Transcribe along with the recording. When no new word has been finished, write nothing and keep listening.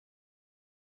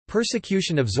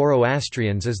Persecution of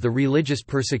Zoroastrians is the religious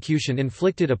persecution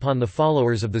inflicted upon the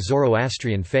followers of the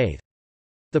Zoroastrian faith.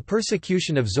 The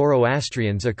persecution of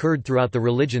Zoroastrians occurred throughout the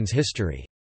religion's history.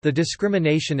 The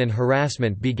discrimination and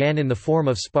harassment began in the form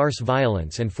of sparse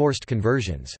violence and forced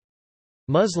conversions.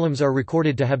 Muslims are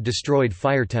recorded to have destroyed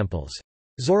fire temples.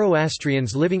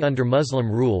 Zoroastrians living under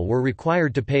Muslim rule were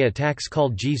required to pay a tax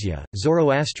called jizya.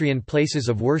 Zoroastrian places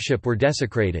of worship were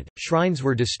desecrated, shrines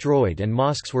were destroyed, and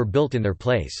mosques were built in their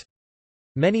place.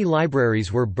 Many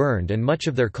libraries were burned and much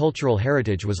of their cultural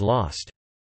heritage was lost.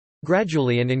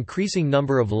 Gradually, an increasing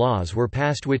number of laws were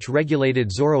passed which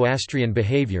regulated Zoroastrian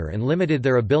behavior and limited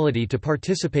their ability to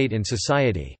participate in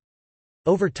society.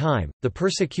 Over time, the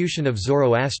persecution of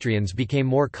Zoroastrians became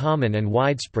more common and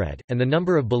widespread, and the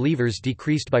number of believers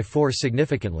decreased by 4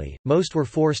 significantly. Most were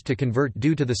forced to convert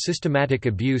due to the systematic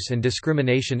abuse and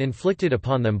discrimination inflicted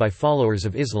upon them by followers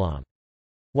of Islam.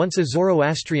 Once a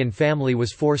Zoroastrian family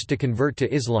was forced to convert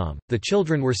to Islam, the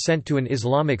children were sent to an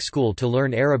Islamic school to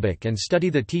learn Arabic and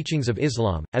study the teachings of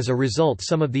Islam. As a result,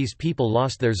 some of these people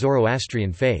lost their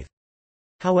Zoroastrian faith.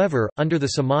 However, under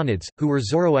the Samanids, who were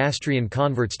Zoroastrian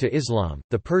converts to Islam,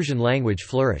 the Persian language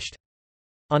flourished.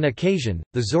 On occasion,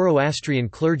 the Zoroastrian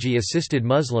clergy assisted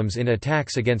Muslims in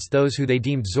attacks against those who they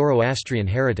deemed Zoroastrian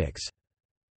heretics.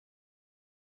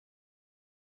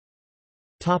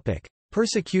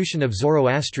 Persecution of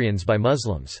Zoroastrians by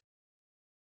Muslims.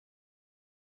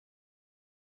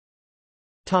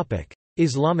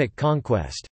 Islamic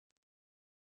conquest.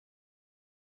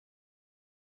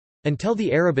 Until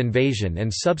the Arab invasion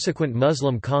and subsequent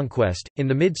Muslim conquest, in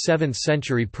the mid-7th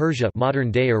century Persia,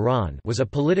 modern-day Iran, was a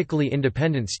politically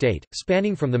independent state,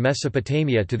 spanning from the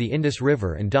Mesopotamia to the Indus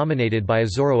River and dominated by a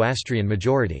Zoroastrian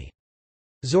majority.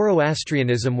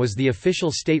 Zoroastrianism was the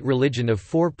official state religion of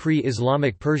 4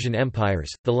 pre-Islamic Persian empires,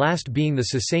 the last being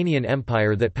the Sasanian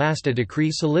Empire that passed a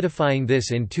decree solidifying this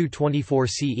in 224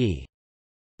 CE.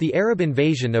 The Arab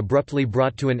invasion abruptly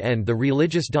brought to an end the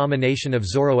religious domination of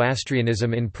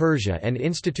Zoroastrianism in Persia and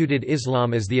instituted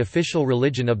Islam as the official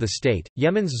religion of the state.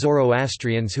 Yemen's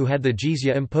Zoroastrians who had the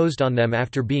jizya imposed on them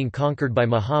after being conquered by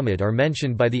Muhammad are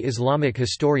mentioned by the Islamic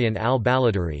historian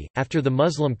al-Baladhuri. After the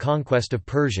Muslim conquest of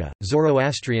Persia,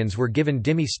 Zoroastrians were given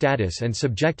dhimmi status and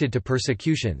subjected to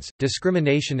persecutions.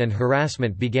 Discrimination and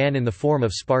harassment began in the form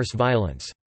of sparse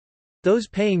violence. Those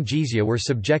paying jizya were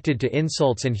subjected to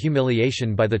insults and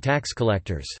humiliation by the tax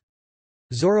collectors.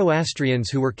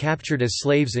 Zoroastrians who were captured as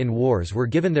slaves in wars were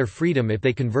given their freedom if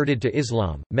they converted to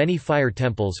Islam. Many fire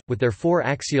temples, with their 4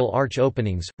 axial arch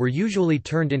openings, were usually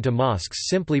turned into mosques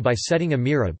simply by setting a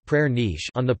mihrab prayer niche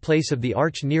on the place of the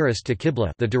arch nearest to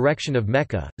Qibla, the direction of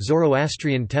Mecca.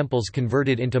 Zoroastrian temples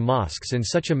converted into mosques in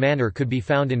such a manner could be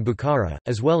found in Bukhara,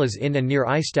 as well as in and near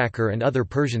Istakhr and other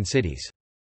Persian cities.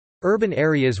 Urban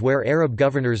areas where Arab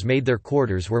governors made their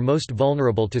quarters were most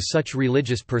vulnerable to such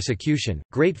religious persecution.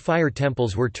 Great fire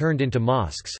temples were turned into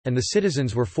mosques, and the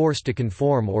citizens were forced to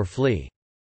conform or flee.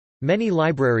 Many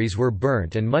libraries were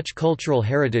burnt and much cultural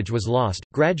heritage was lost.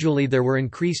 Gradually, there were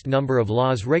increased number of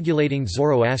laws regulating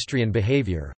Zoroastrian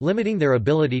behavior, limiting their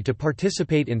ability to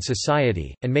participate in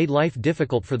society, and made life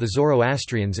difficult for the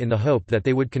Zoroastrians in the hope that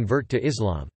they would convert to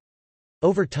Islam.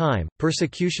 Over time,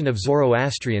 persecution of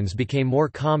Zoroastrians became more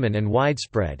common and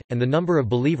widespread, and the number of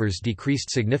believers decreased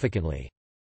significantly.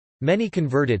 Many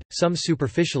converted, some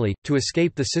superficially, to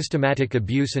escape the systematic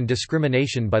abuse and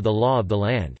discrimination by the law of the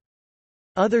land.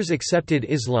 Others accepted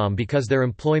Islam because their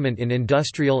employment in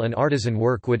industrial and artisan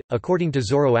work would, according to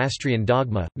Zoroastrian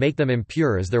dogma, make them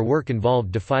impure as their work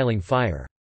involved defiling fire.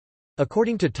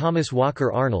 According to Thomas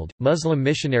Walker Arnold, Muslim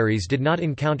missionaries did not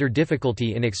encounter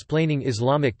difficulty in explaining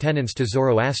Islamic tenets to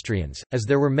Zoroastrians, as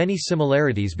there were many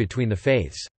similarities between the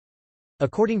faiths.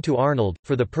 According to Arnold,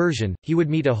 for the Persian, he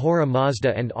would meet Ahura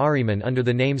Mazda and Ahriman under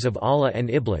the names of Allah and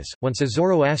Iblis. Once a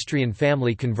Zoroastrian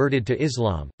family converted to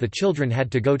Islam, the children had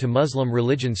to go to Muslim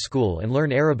religion school and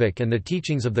learn Arabic and the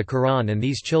teachings of the Quran, and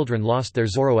these children lost their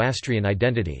Zoroastrian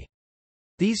identity.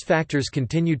 These factors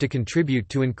continued to contribute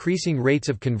to increasing rates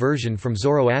of conversion from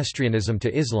Zoroastrianism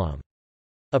to Islam.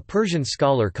 A Persian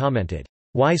scholar commented,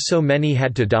 "Why so many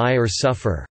had to die or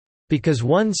suffer? Because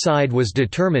one side was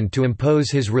determined to impose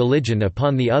his religion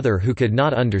upon the other who could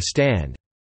not understand."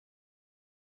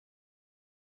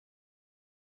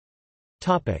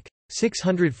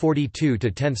 642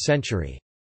 to 10th century.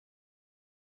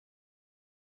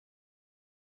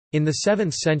 In the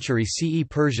 7th century CE,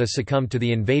 Persia succumbed to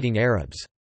the invading Arabs.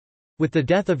 With the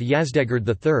death of Yazdegerd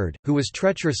III, who was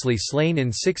treacherously slain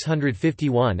in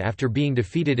 651 after being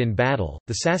defeated in battle,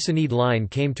 the Sassanid line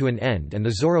came to an end and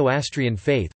the Zoroastrian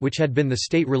faith, which had been the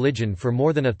state religion for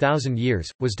more than 1,000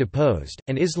 years, was deposed,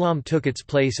 and Islam took its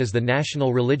place as the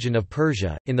national religion of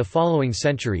Persia. In the following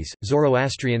centuries,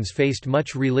 Zoroastrians faced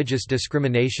much religious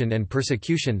discrimination and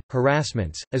persecution,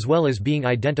 harassments, as well as being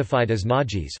identified as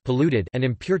najis, polluted and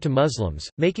impure to Muslims,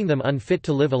 making them unfit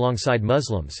to live alongside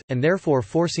Muslims, and therefore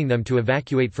forcing them to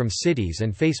evacuate from cities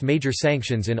and face major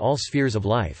sanctions in all spheres of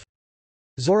life.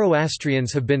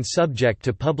 Zoroastrians have been subject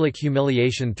to public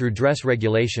humiliation through dress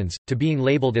regulations, to being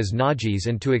labeled as najis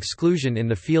and to exclusion in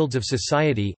the fields of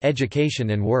society,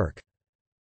 education and work.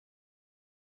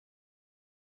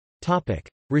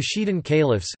 Rashidun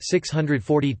caliphs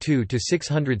 642 to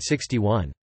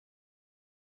 661.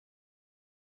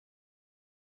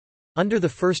 Under the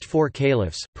first four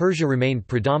caliphs, Persia remained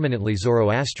predominantly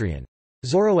Zoroastrian.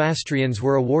 Zoroastrians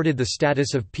were awarded the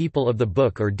status of people of the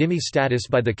book or dhimmi status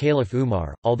by the Caliph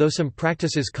Umar, although some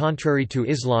practices contrary to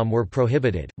Islam were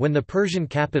prohibited. When the Persian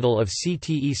capital of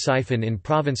Ctesiphon in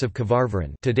province of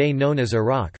Kavarvaran, today known as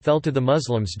Iraq, fell to the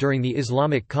Muslims during the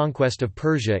Islamic conquest of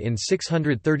Persia in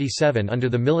 637 under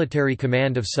the military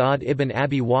command of Sa'd ibn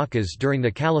Abi Waqqas during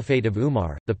the Caliphate of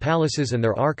Umar, the palaces and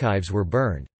their archives were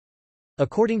burned.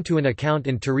 According to an account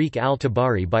in Tariq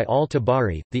al-Tabari by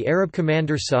al-Tabari, the Arab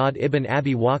commander Sa'd ibn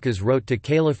Abi Waqqas wrote to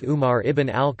Caliph Umar ibn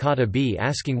al-Khattabi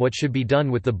asking what should be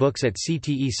done with the books at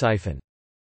Ctesiphon.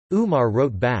 Umar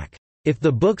wrote back, "If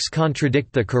the books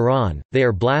contradict the Quran, they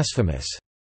are blasphemous.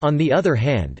 On the other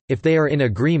hand, if they are in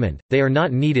agreement, they are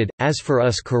not needed, as for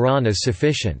us Quran is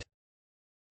sufficient."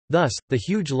 Thus, the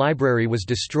huge library was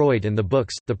destroyed and the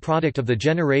books, the product of the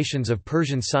generations of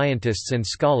Persian scientists and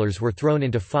scholars, were thrown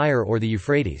into fire or the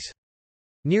Euphrates.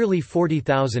 Nearly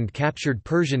 40,000 captured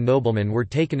Persian noblemen were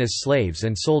taken as slaves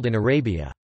and sold in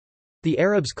Arabia. The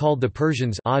Arabs called the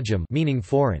Persians Ajam, meaning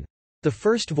foreign. The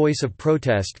first voice of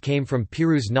protest came from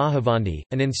Piruz Nahavandi,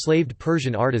 an enslaved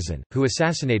Persian artisan, who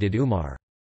assassinated Umar.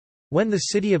 When the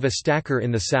city of Istakhr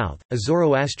in the south, a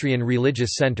Zoroastrian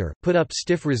religious center, put up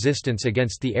stiff resistance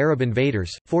against the Arab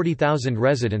invaders, 40,000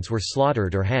 residents were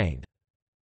slaughtered or hanged.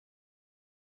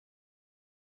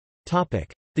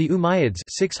 The Umayyads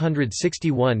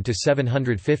 661 to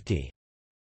 750.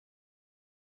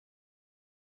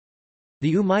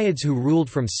 The Umayyads who ruled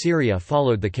from Syria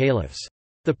followed the caliphs.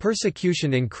 The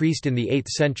persecution increased in the 8th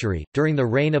century, during the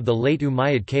reign of the late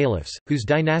Umayyad caliphs, whose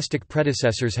dynastic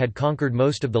predecessors had conquered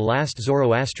most of the last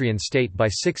Zoroastrian state by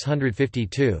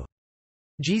 652.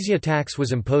 Jizya tax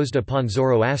was imposed upon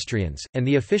Zoroastrians, and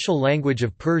the official language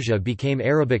of Persia became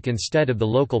Arabic instead of the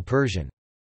local Persian.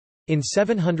 In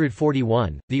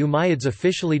 741, the Umayyads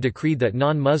officially decreed that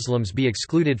non-Muslims be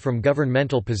excluded from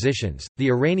governmental positions. The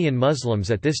Iranian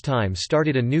Muslims at this time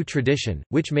started a new tradition,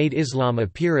 which made Islam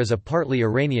appear as a partly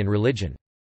Iranian religion.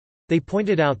 They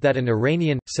pointed out that an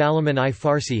Iranian, Salman I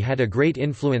Farsi, had a great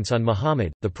influence on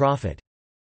Muhammad, the Prophet.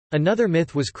 Another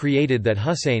myth was created that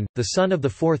Husayn, the son of the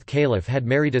fourth caliph, had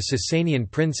married a Sasanian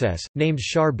princess, named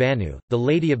Shar Banu, the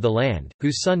Lady of the Land,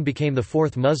 whose son became the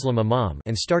fourth Muslim imam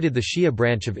and started the Shia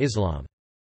branch of Islam.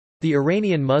 The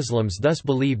Iranian Muslims thus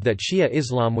believed that Shia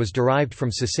Islam was derived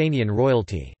from Sasanian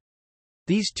royalty.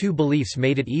 These two beliefs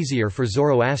made it easier for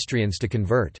Zoroastrians to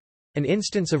convert. An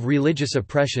instance of religious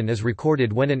oppression is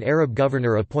recorded when an Arab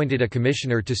governor appointed a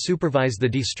commissioner to supervise the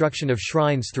destruction of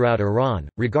shrines throughout Iran,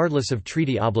 regardless of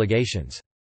treaty obligations.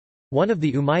 One of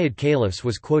the Umayyad caliphs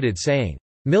was quoted saying,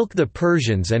 "Milk the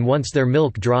Persians and once their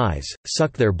milk dries,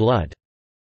 suck their blood."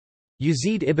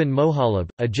 Yazid ibn Mohalab,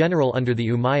 a general under the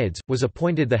Umayyads, was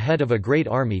appointed the head of a great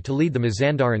army to lead the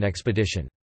Mazandaran expedition.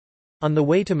 On the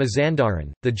way to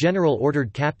Mazandaran, the general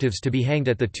ordered captives to be hanged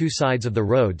at the two sides of the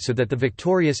road so that the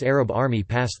victorious Arab army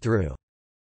passed through.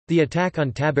 The attack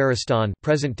on Tabaristan,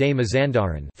 present-day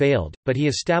Mazandaran, failed, but he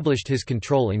established his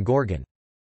control in Gorgan.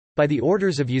 By the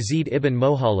orders of Yazid ibn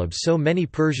Mohalab, so many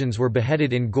Persians were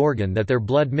beheaded in Gorgan that their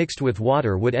blood mixed with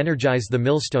water would energize the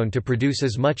millstone to produce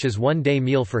as much as one-day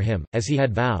meal for him, as he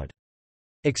had vowed.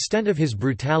 Extent of his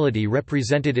brutality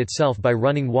represented itself by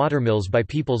running watermills by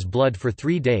people's blood for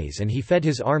 3 days, and he fed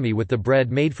his army with the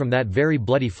bread made from that very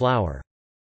bloody flour.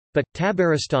 But,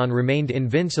 Tabaristan remained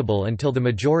invincible until the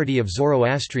majority of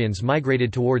Zoroastrians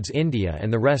migrated towards India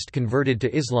and the rest converted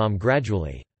to Islam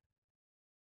gradually.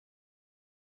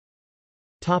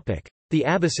 The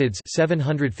Abbasids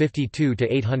 752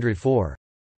 to 804.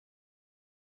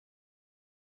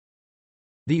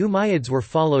 The Umayyads were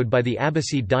followed by the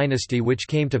Abbasid dynasty, which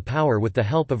came to power with the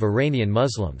help of Iranian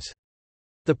Muslims.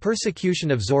 The persecution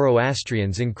of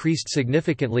Zoroastrians increased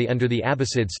significantly under the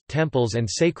Abbasids, temples and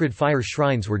sacred fire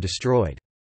shrines were destroyed.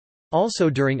 Also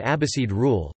during Abbasid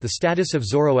rule, the status of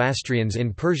Zoroastrians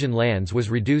in Persian lands was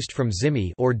reduced from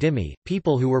zimmi or dhimmi,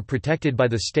 people who were protected by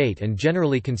the state and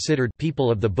generally considered people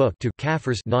of the book, to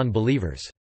kafirs, non-believers.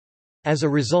 As a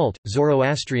result,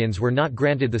 Zoroastrians were not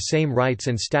granted the same rights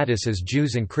and status as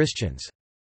Jews and Christians.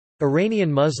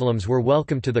 Iranian Muslims were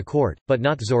welcomed to the court, but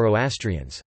not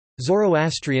Zoroastrians.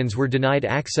 Zoroastrians were denied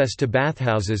access to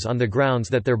bathhouses on the grounds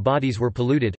that their bodies were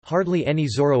polluted. Hardly any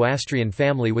Zoroastrian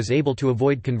family was able to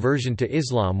avoid conversion to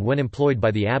Islam when employed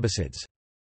by the Abbasids.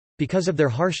 Because of their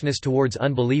harshness towards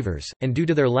unbelievers, and due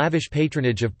to their lavish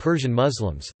patronage of Persian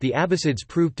Muslims, the Abbasids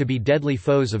proved to be deadly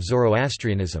foes of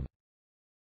Zoroastrianism.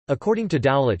 According to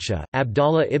Dawlatshah,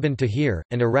 Abdallah ibn Tahir,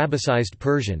 an Arabicized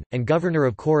Persian, and governor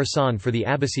of Khorasan for the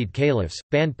Abbasid caliphs,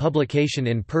 banned publication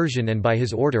in Persian, and by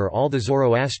his order all the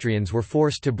Zoroastrians were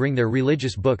forced to bring their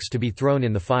religious books to be thrown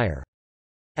in the fire.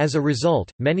 As a result,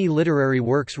 many literary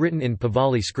works written in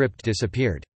Pahlavi script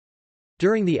disappeared.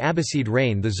 During the Abbasid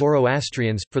reign, the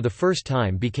Zoroastrians, for the first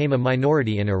time, became a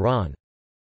minority in Iran.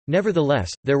 Nevertheless,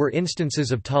 there were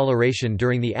instances of toleration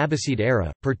during the Abbasid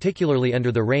era, particularly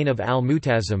under the reign of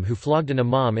al-Mu'tasim, who flogged an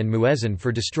imam and muezzin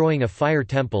for destroying a fire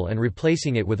temple and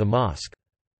replacing it with a mosque.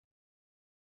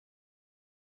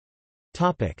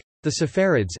 The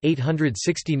Saffarids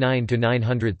 869 to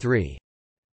 903.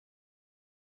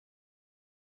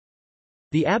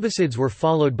 The Abbasids were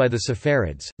followed by the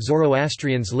Saffarids.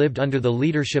 Zoroastrians lived under the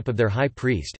leadership of their high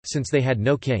priest, since they had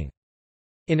no king.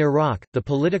 In Iraq, the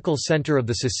political center of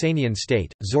the Sasanian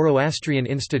state, Zoroastrian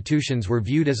institutions were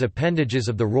viewed as appendages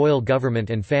of the royal government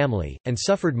and family, and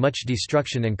suffered much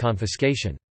destruction and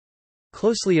confiscation.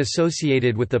 Closely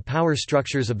associated with the power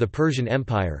structures of the Persian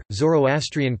Empire,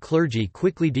 Zoroastrian clergy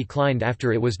quickly declined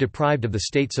after it was deprived of the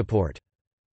state support.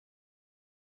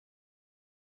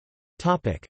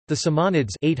 The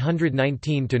Samanids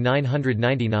 819 to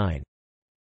 999.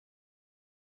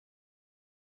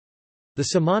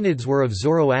 The Samanids were of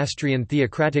Zoroastrian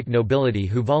theocratic nobility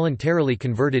who voluntarily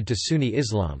converted to Sunni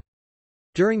Islam.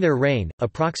 During their reign,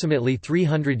 approximately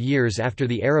 300 years after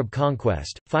the Arab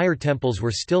conquest, fire temples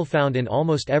were still found in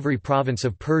almost every province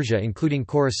of Persia, including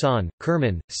Khorasan,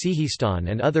 Kerman, Sihistan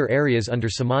and other areas under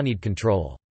Samanid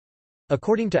control.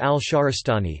 According to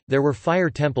al-Shahrastani, there were fire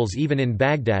temples even in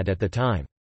Baghdad at the time.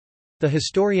 The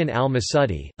historian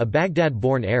al-Masudi, a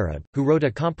Baghdad-born Arab, who wrote a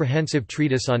comprehensive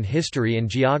treatise on history and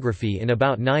geography in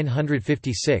about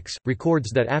 956,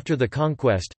 records that after the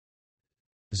conquest,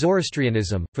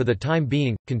 Zoroastrianism, for the time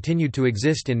being, continued to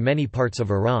exist in many parts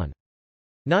of Iran.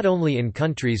 Not only in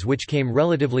countries which came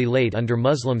relatively late under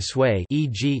Muslim sway,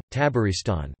 e.g.,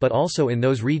 Tabaristan, but also in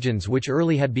those regions which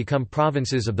early had become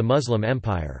provinces of the Muslim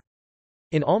Empire.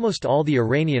 In almost all the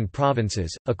Iranian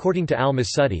provinces, according to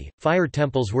al-Masudi, fire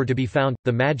temples were to be found.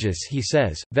 The Majlis, he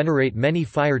says, venerate many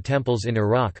fire temples in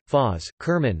Iraq, Fars,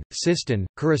 Kerman, Sistan,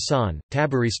 Khorasan,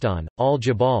 Tabaristan,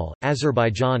 al-Jabal,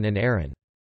 Azerbaijan and Aran.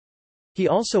 He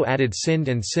also added Sindh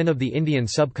and Sin of the Indian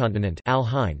subcontinent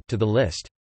al-Hind to the list.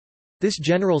 This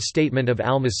general statement of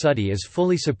al-Masudi is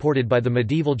fully supported by the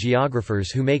medieval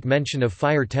geographers who make mention of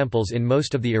fire temples in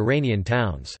most of the Iranian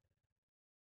towns.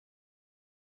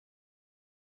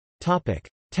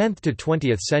 10th to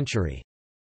 20th century.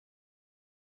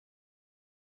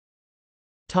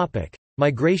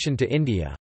 Migration to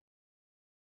India.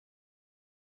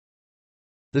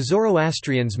 The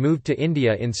Zoroastrians moved to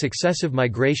India in successive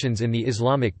migrations in the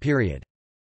Islamic period.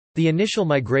 The initial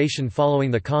migration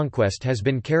following the conquest has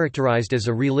been characterized as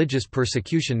a religious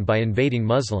persecution by invading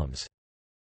Muslims.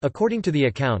 According to the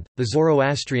account, the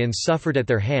Zoroastrians suffered at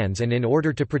their hands and in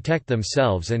order to protect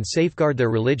themselves and safeguard their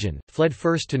religion, fled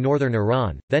first to northern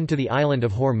Iran, then to the island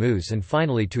of Hormuz and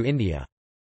finally to India.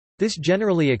 This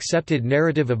generally accepted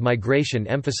narrative of migration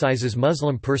emphasizes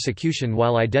Muslim persecution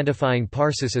while identifying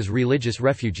Parsis as religious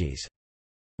refugees.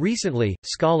 Recently,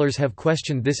 scholars have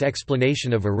questioned this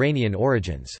explanation of Iranian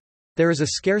origins. There is a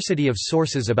scarcity of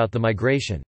sources about the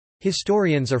migration.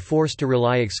 Historians are forced to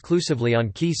rely exclusively on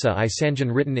Qissa-i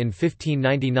Sanjan written in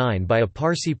 1599 by a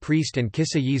Parsi priest and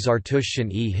Qissa-i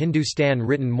Zartushtan-e Hindustan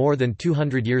written more than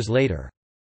 200 years later.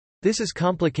 This is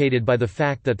complicated by the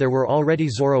fact that there were already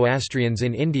Zoroastrians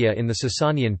in India in the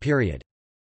Sasanian period.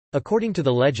 According to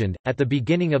the legend, at the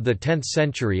beginning of the 10th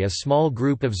century a small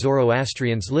group of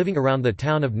Zoroastrians living around the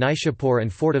town of Nishapur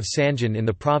and fort of Sanjan in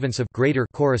the province of Greater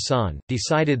Khorasan,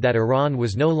 decided that Iran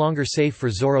was no longer safe for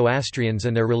Zoroastrians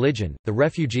and their religion. The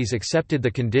refugees accepted the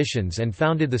conditions and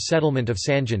founded the settlement of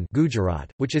Sanjan,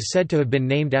 Gujarat, which is said to have been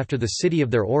named after the city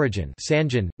of their origin,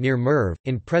 Sanjan, near Merv,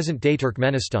 in present-day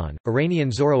Turkmenistan.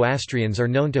 Iranian Zoroastrians are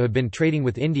known to have been trading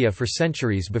with India for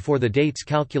centuries before the dates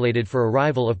calculated for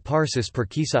arrival of Parsis per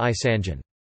Kisa-i Sanjan.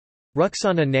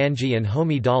 Rukhsana Nanji and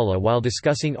Homi Dalla, while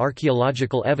discussing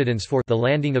archaeological evidence for the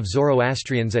landing of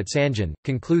Zoroastrians at Sanjan,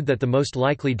 conclude that the most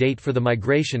likely date for the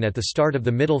migration at the start of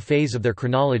the middle phase of their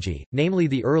chronology, namely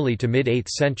the early to mid-8th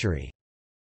century.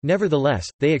 Nevertheless,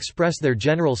 they express their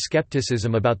general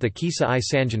skepticism about the Kisa-i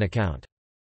Sanjan account.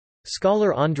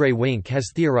 Scholar André Wink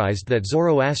has theorized that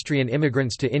Zoroastrian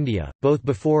immigrants to India, both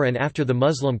before and after the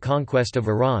Muslim conquest of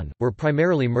Iran, were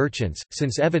primarily merchants,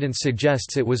 since evidence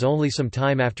suggests it was only some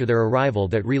time after their arrival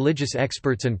that religious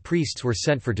experts and priests were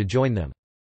sent for to join them.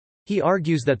 He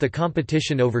argues that the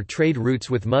competition over trade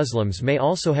routes with Muslims may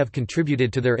also have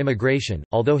contributed to their immigration,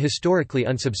 although historically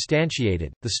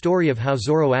unsubstantiated. The story of how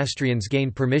Zoroastrians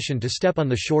gained permission to step on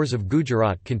the shores of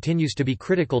Gujarat continues to be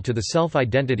critical to the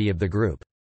self-identity of the group.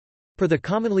 Per the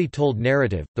commonly told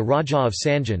narrative, the Raja of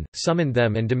Sanjan summoned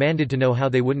them and demanded to know how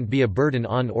they wouldn't be a burden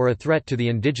on or a threat to the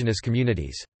indigenous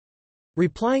communities.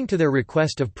 Replying to their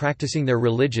request of practicing their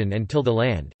religion and till the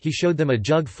land, he showed them a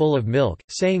jug full of milk,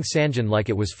 saying Sanjan like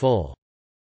it was full.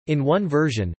 In one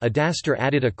version, a daster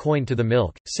added a coin to the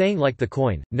milk, saying like the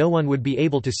coin, no one would be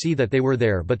able to see that they were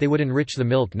there but they would enrich the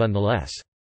milk nonetheless.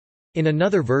 In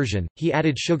another version, he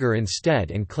added sugar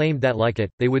instead and claimed that like it,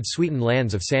 they would sweeten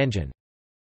lands of Sanjan.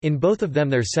 In both of them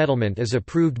their settlement is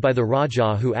approved by the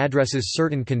Raja who addresses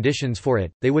certain conditions for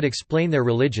it. They would explain their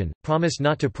religion, promise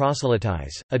not to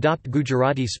proselytize, adopt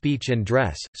Gujarati speech and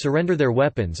dress, surrender their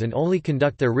weapons and only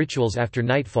conduct their rituals after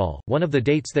nightfall. One of the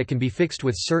dates that can be fixed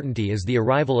with certainty is the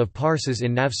arrival of Parsis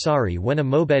in Navsari when a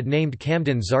Mobed named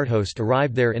Kamdan Zarthost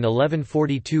arrived there in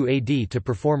 1142 AD to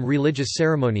perform religious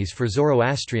ceremonies for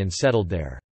Zoroastrians settled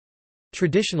there.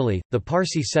 Traditionally, the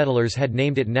Parsi settlers had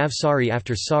named it Navsari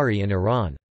after Sari in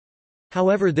Iran.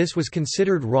 However, this was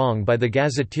considered wrong by the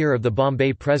gazetteer of the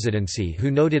Bombay Presidency, who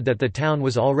noted that the town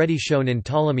was already shown in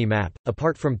Ptolemy map.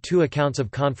 Apart from two accounts of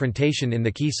confrontation in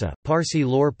the Kisa, Parsi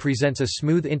lore presents a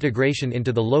smooth integration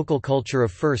into the local culture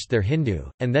of first their Hindu,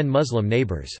 and then Muslim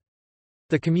neighbours.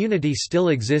 The community still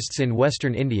exists in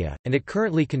western India, and it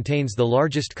currently contains the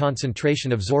largest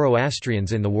concentration of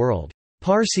Zoroastrians in the world.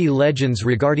 Parsi legends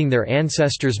regarding their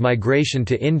ancestors' migration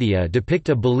to India depict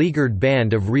a beleaguered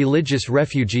band of religious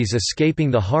refugees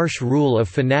escaping the harsh rule of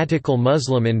fanatical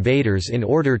Muslim invaders in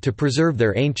order to preserve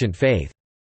their ancient faith.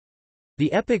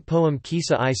 The epic poem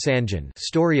Kisa-i Sanjan,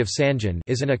 Story of Sanjan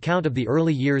is an account of the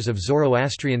early years of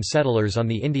Zoroastrian settlers on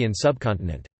the Indian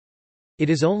subcontinent.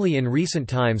 It is only in recent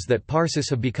times that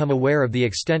Parsis have become aware of the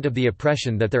extent of the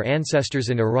oppression that their ancestors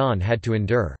in Iran had to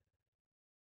endure.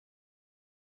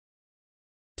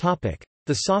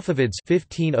 The Safavids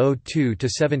 1502 to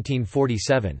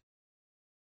 1747.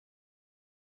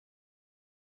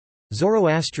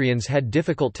 Zoroastrians had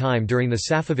difficult time during the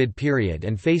Safavid period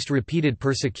and faced repeated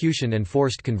persecution and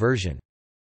forced conversion.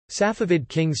 Safavid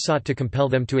kings sought to compel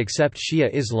them to accept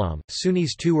Shia Islam,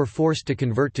 Sunnis too were forced to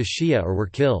convert to Shia or were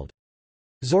killed.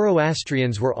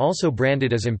 Zoroastrians were also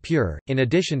branded as impure, in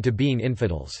addition to being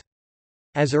infidels.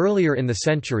 As earlier in the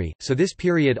century, so this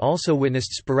period also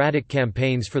witnessed sporadic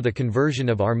campaigns for the conversion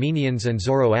of Armenians and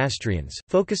Zoroastrians,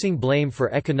 focusing blame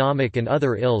for economic and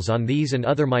other ills on these and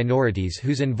other minorities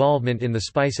whose involvement in the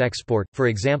spice export, for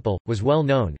example, was well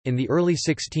known. In the early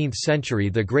 16th century,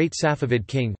 the great Safavid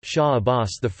king, Shah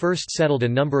Abbas I, settled a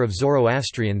number of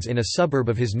Zoroastrians in a suburb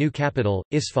of his new capital,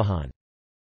 Isfahan.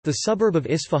 The suburb of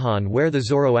Isfahan where the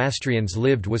Zoroastrians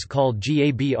lived was called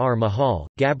Gabr Mahal,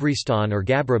 Gabristan or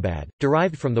Gabrabad,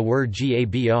 derived from the word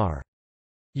Gabr.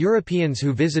 Europeans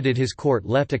who visited his court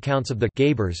left accounts of the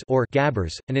Gabers or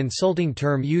Gabbers, an insulting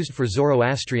term used for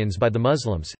Zoroastrians by the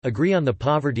Muslims, agree on the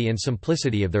poverty and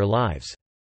simplicity of their lives.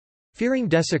 Fearing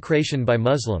desecration by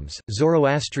Muslims,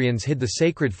 Zoroastrians hid the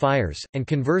sacred fires, and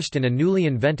conversed in a newly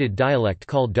invented dialect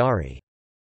called Dari.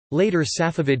 Later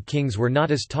Safavid kings were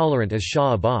not as tolerant as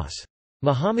Shah Abbas.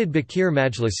 Muhammad Baqir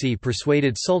Majlisi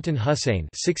persuaded Sultan Hussein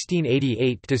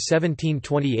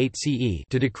 (1688–1728 CE)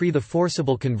 to decree the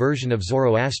forcible conversion of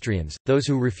Zoroastrians. Those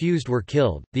who refused were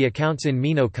killed. The accounts in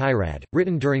Mino Kairad,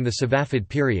 written during the Safavid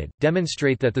period,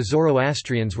 demonstrate that the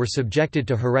Zoroastrians were subjected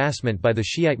to harassment by the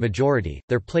Shiite majority.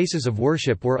 Their places of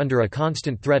worship were under a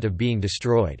constant threat of being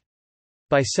destroyed.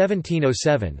 By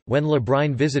 1707, when Le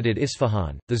Brun visited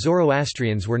Isfahan, the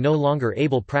Zoroastrians were no longer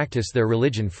able to practice their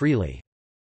religion freely.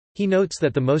 He notes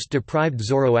that the most deprived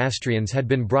Zoroastrians had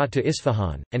been brought to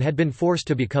Isfahan, and had been forced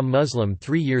to become Muslim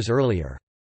 3 years earlier.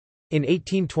 In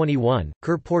 1821,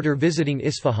 Kerr Porter visiting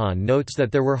Isfahan notes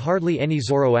that there were hardly any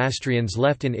Zoroastrians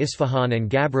left in Isfahan and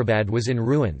Gabrabad was in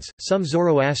ruins. Some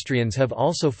Zoroastrians have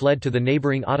also fled to the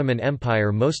neighboring Ottoman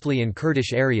Empire, mostly in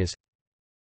Kurdish areas.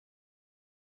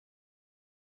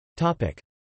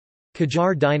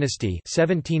 Qajar dynasty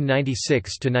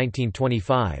 1796 to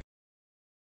 1925.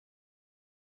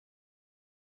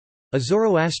 A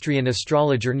Zoroastrian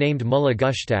astrologer named Mullah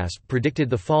Gushtasp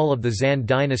predicted the fall of the Zand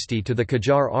dynasty to the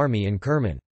Qajar army in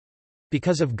Kerman.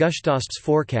 Because of Gushtasp's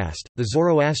forecast, the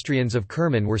Zoroastrians of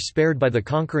Kerman were spared by the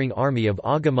conquering army of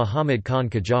Agha Muhammad Khan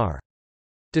Qajar.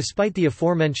 Despite the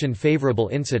aforementioned favorable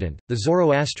incident, the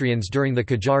Zoroastrians during the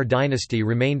Qajar dynasty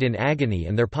remained in agony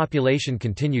and their population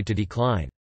continued to decline.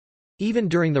 Even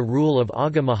during the rule of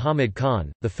Agha Muhammad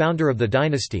Khan, the founder of the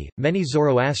dynasty, many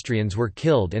Zoroastrians were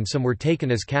killed and some were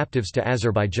taken as captives to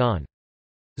Azerbaijan.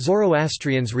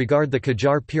 Zoroastrians regard the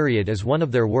Qajar period as one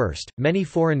of their worst. Many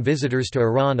foreign visitors to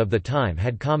Iran of the time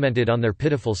had commented on their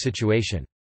pitiful situation.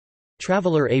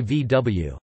 Traveler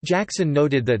A.V.W. Jackson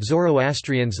noted that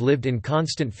Zoroastrians lived in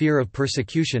constant fear of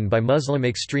persecution by Muslim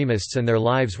extremists and their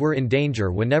lives were in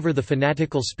danger whenever the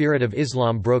fanatical spirit of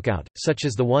Islam broke out, such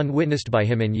as the one witnessed by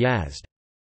him in Yazd.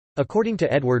 According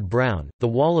to Edward Brown, the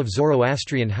wall of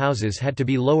Zoroastrian houses had to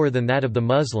be lower than that of the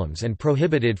Muslims and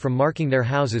prohibited from marking their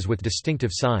houses with distinctive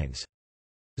signs.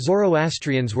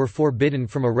 Zoroastrians were forbidden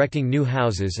from erecting new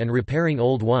houses and repairing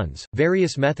old ones.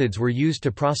 Various methods were used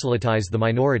to proselytize the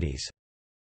minorities.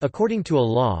 According to a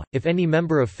law, if any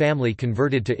member of family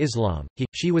converted to Islam,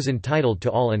 she was entitled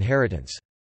to all inheritance.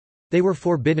 They were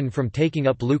forbidden from taking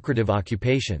up lucrative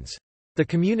occupations. The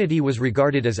community was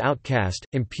regarded as outcast,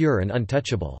 impure and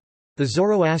untouchable. The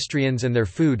Zoroastrians and their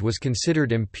food was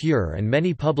considered impure and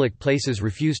many public places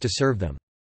refused to serve them.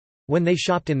 When they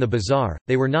shopped in the bazaar,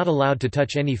 they were not allowed to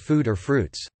touch any food or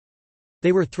fruits.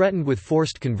 They were threatened with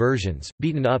forced conversions,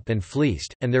 beaten up and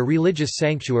fleeced, and their religious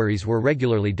sanctuaries were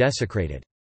regularly desecrated.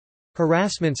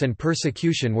 Harassments and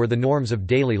persecution were the norms of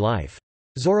daily life.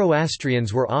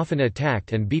 Zoroastrians were often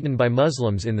attacked and beaten by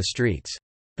Muslims in the streets.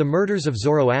 The murders of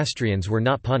Zoroastrians were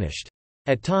not punished.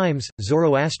 At times,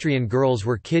 Zoroastrian girls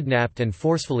were kidnapped and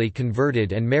forcefully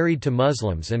converted and married to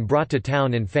Muslims and brought to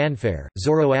town in fanfare.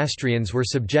 Zoroastrians were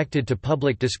subjected to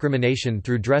public discrimination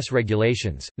through dress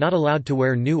regulations, not allowed to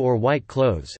wear new or white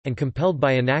clothes, and compelled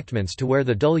by enactments to wear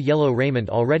the dull yellow raiment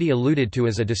already alluded to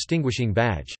as a distinguishing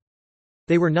badge.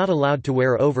 They were not allowed to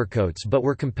wear overcoats but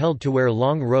were compelled to wear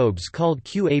long robes called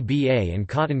qaba and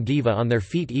cotton diva on their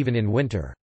feet even in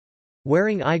winter.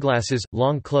 Wearing eyeglasses,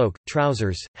 long cloak,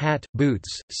 trousers, hat,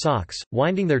 boots, socks,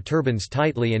 winding their turbans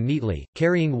tightly and neatly,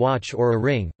 carrying watch or a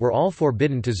ring, were all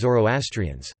forbidden to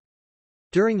Zoroastrians.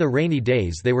 During the rainy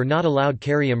days they were not allowed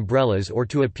carry umbrellas or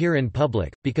to appear in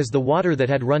public, because the water that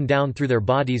had run down through their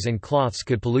bodies and cloths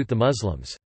could pollute the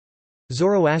Muslims.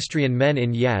 Zoroastrian men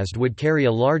in Yazd would carry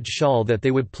a large shawl that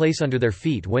they would place under their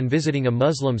feet when visiting a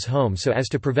Muslim's home so as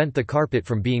to prevent the carpet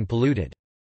from being polluted.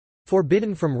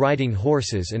 Forbidden from riding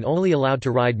horses and only allowed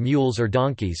to ride mules or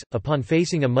donkeys, upon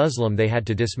facing a Muslim they had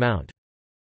to dismount.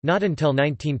 Not until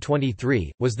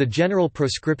 1923, was the general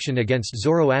proscription against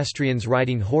Zoroastrians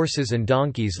riding horses and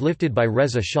donkeys lifted by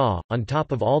Reza Shah. On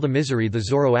top of all the misery, the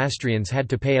Zoroastrians had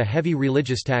to pay a heavy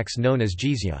religious tax known as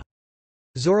jizya.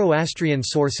 Zoroastrian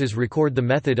sources record the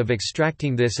method of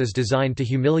extracting this as designed to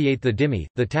humiliate the dhimmi,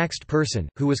 the taxed person,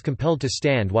 who was compelled to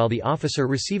stand while the officer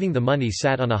receiving the money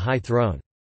sat on a high throne.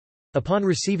 Upon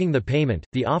receiving the payment,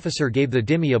 the officer gave the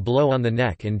dhimmi a blow on the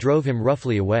neck and drove him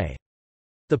roughly away.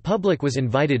 The public was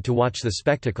invited to watch the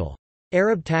spectacle.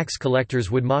 Arab tax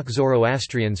collectors would mock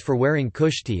Zoroastrians for wearing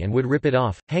kushti and would rip it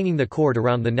off, hanging the cord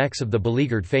around the necks of the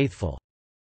beleaguered faithful.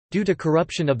 Due to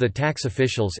corruption of the tax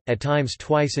officials, at times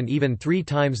twice and even 3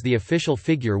 times the official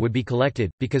figure would be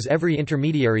collected, because every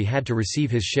intermediary had to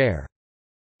receive his share.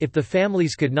 If the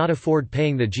families could not afford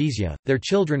paying the jizya, their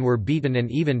children were beaten and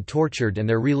even tortured and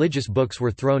their religious books were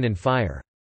thrown in fire.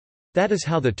 That is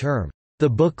how the term, the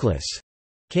bookless,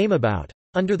 came about.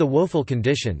 Under the woeful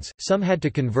conditions, some had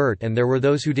to convert and there were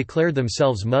those who declared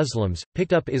themselves Muslims,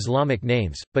 picked up Islamic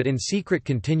names, but in secret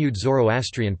continued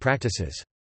Zoroastrian practices.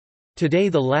 Today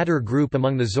the latter group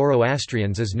among the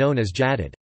Zoroastrians is known as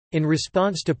Jadid. In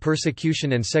response to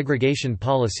persecution and segregation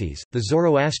policies, the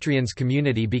Zoroastrians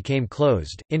community became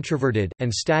closed, introverted,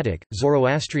 and static.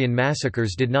 Zoroastrian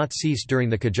massacres did not cease during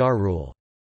the Qajar rule.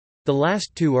 The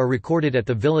last 2 are recorded at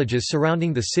the villages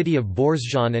surrounding the city of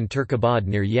Borzjan and Turkabad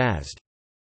near Yazd.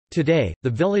 Today, the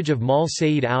village of Mal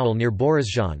Said Owl near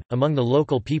Borazjan, among the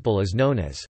local people is known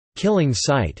as killing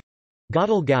site,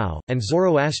 Gadal Gao, and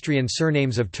Zoroastrian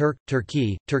surnames of Turk,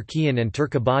 Turki, Turkian and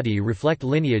Turkabadi reflect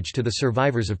lineage to the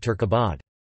survivors of Turkabad.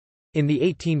 In the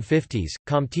 1850s,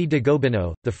 Comte de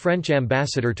Gobineau, the French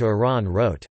ambassador to Iran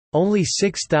wrote, "Only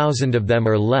 6,000 of them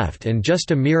are left and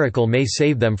just a miracle may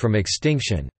save them from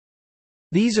extinction.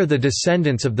 These are the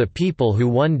descendants of the people who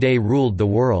one day ruled the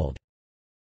world."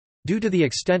 Due to the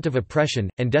extent of oppression,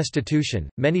 and destitution,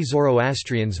 many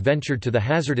Zoroastrians ventured to the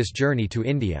hazardous journey to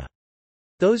India.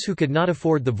 Those who could not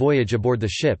afford the voyage aboard the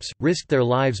ships, risked their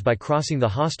lives by crossing the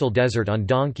hostile desert on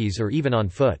donkeys or even on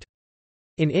foot.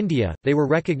 In India, they were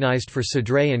recognized for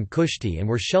Sadrai and Kushti and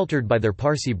were sheltered by their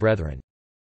Parsi brethren.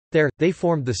 There, they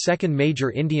formed the second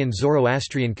major Indian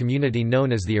Zoroastrian community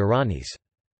known as the Iranis.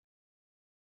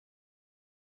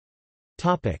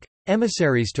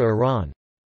 Emissaries to Iran.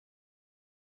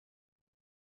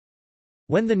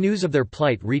 When the news of their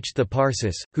plight reached the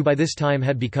Parsis, who by this time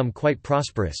had become quite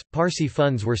prosperous, Parsi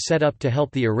funds were set up to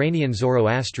help the Iranian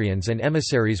Zoroastrians and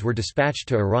emissaries were dispatched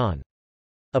to Iran.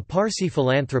 A Parsi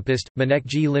philanthropist,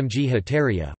 Manekji Limji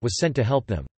Hataria, was sent to help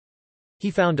them.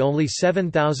 He found only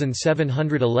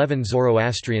 7,711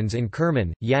 Zoroastrians in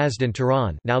Kerman, Yazd and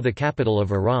Tehran, now the capital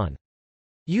of Iran.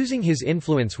 Using his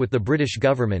influence with the British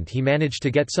government, he managed to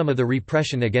get some of the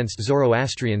repression against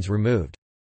Zoroastrians removed.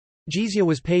 Jizya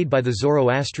was paid by the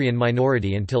Zoroastrian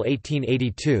minority until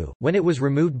 1882, when it was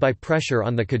removed by pressure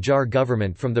on the Qajar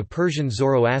government from the Persian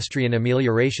Zoroastrian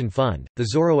Amelioration Fund. The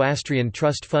Zoroastrian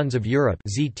Trust Funds of Europe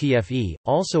 (ZTFE)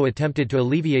 also attempted to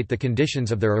alleviate the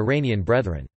conditions of their Iranian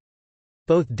brethren.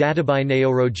 Both Dadabhai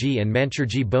Naoroji and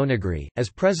Mansurji Bonagri,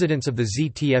 as presidents of the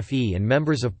ZTFE and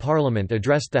members of parliament,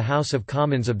 addressed the House of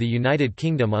Commons of the United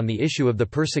Kingdom on the issue of the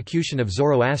persecution of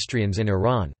Zoroastrians in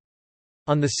Iran.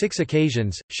 On the 6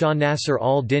 occasions, Shah Nasser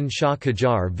al-Din Shah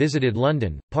Qajar visited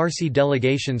London. Parsi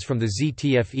delegations from the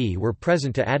ZTFE were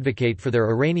present to advocate for their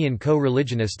Iranian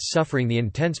co-religionists suffering the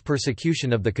intense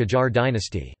persecution of the Qajar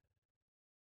dynasty.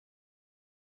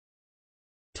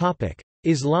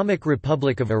 Islamic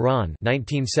Republic of Iran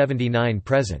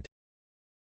 1979–present.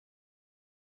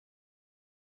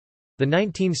 The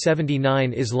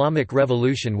 1979 Islamic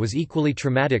Revolution was equally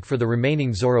traumatic for the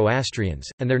remaining Zoroastrians,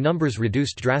 and their numbers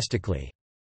reduced drastically.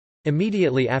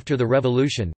 Immediately after the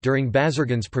revolution, during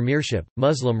Bazargan's premiership,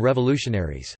 Muslim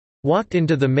revolutionaries walked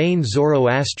into the main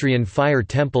Zoroastrian fire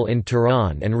temple in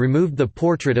Tehran and removed the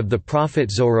portrait of the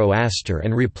prophet Zoroaster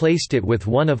and replaced it with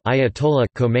one of Ayatollah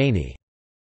Khomeini.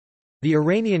 The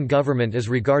Iranian government is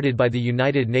regarded by the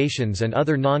United Nations and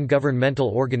other non-governmental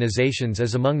organizations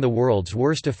as among the world's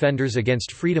worst offenders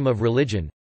against freedom of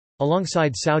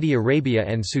religion—alongside Saudi Arabia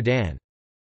and Sudan.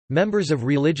 Members of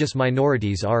religious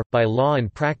minorities are, by law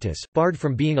and practice, barred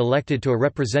from being elected to a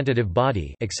representative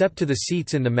body except to the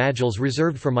seats in the majlis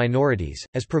reserved for minorities,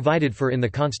 as provided for in the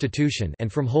constitution, and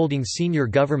from holding senior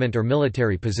government or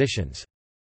military positions.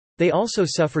 They also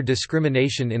suffer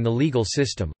discrimination in the legal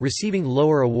system, receiving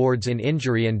lower awards in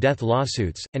injury and death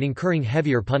lawsuits, and incurring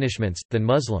heavier punishments, than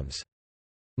Muslims.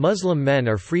 Muslim men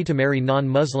are free to marry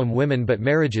non-Muslim women, but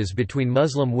marriages between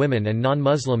Muslim women and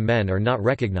non-Muslim men are not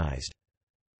recognized.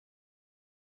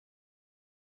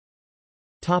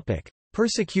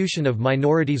 Persecution of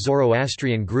minority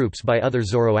Zoroastrian groups by other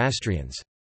Zoroastrians.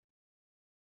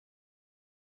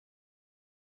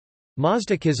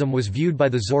 Mazdakism was viewed by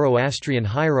the Zoroastrian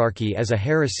hierarchy as a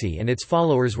heresy, and its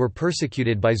followers were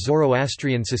persecuted by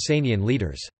Zoroastrian Sasanian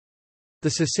leaders. The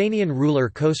Sasanian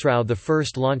ruler Khosrau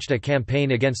I launched a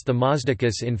campaign against the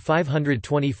Mazdakists in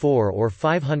 524 or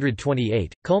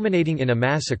 528, culminating in a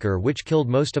massacre which killed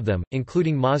most of them,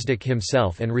 including Mazdak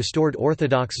himself, and restored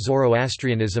Orthodox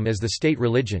Zoroastrianism as the state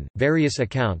religion. Various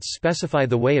accounts specify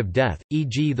the way of death,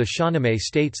 e.g., the Shahnameh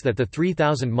states that the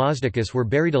 3,000 Mazdakists were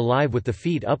buried alive with the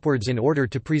feet upwards in order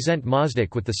to present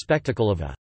Mazdak with the spectacle of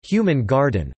a human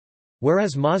garden.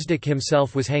 Whereas Mazdak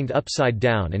himself was hanged upside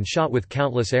down and shot with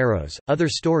countless arrows. Other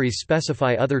stories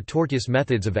specify other tortuous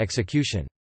methods of execution.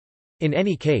 In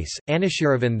any case,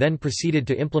 Anushiravan then proceeded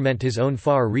to implement his own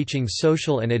far-reaching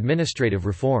social and administrative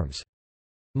reforms.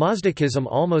 Mazdakism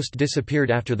almost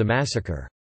disappeared after the massacre.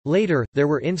 Later, there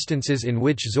were instances in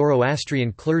which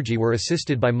Zoroastrian clergy were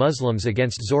assisted by Muslims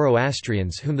against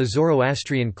Zoroastrians whom the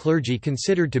Zoroastrian clergy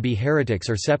considered to be heretics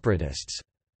or separatists.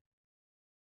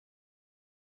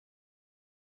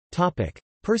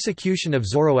 Persecution of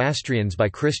Zoroastrians by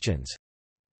Christians.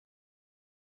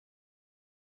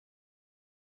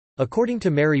 According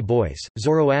to Mary Boyce,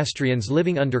 Zoroastrians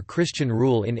living under Christian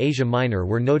rule in Asia Minor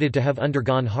were noted to have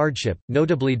undergone hardship,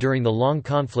 notably during the long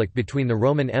conflict between the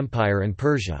Roman Empire and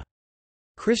Persia.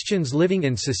 Christians living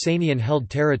in Sasanian-held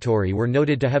territory were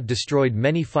noted to have destroyed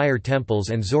many fire temples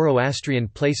and Zoroastrian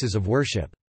places of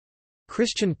worship.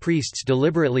 Christian priests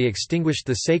deliberately extinguished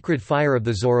the sacred fire of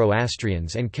the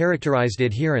Zoroastrians and characterized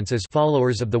adherents as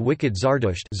followers of the wicked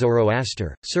Zardusht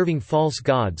Zoroaster, serving false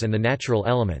gods and the natural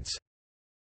elements.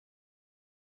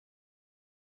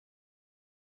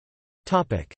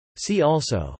 See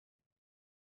also: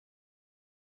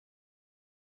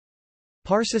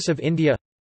 Parsis of India,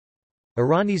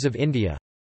 Iranis of India,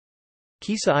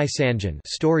 Qissa-i Sanjan,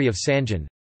 Story of Sanjan,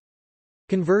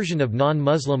 conversion of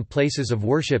non-Muslim places of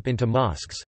worship into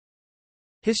mosques,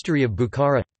 History of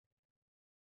Bukhara.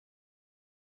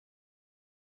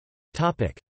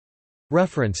 Topic: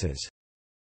 References.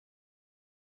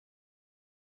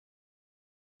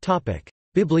 Topic: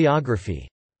 Bibliography.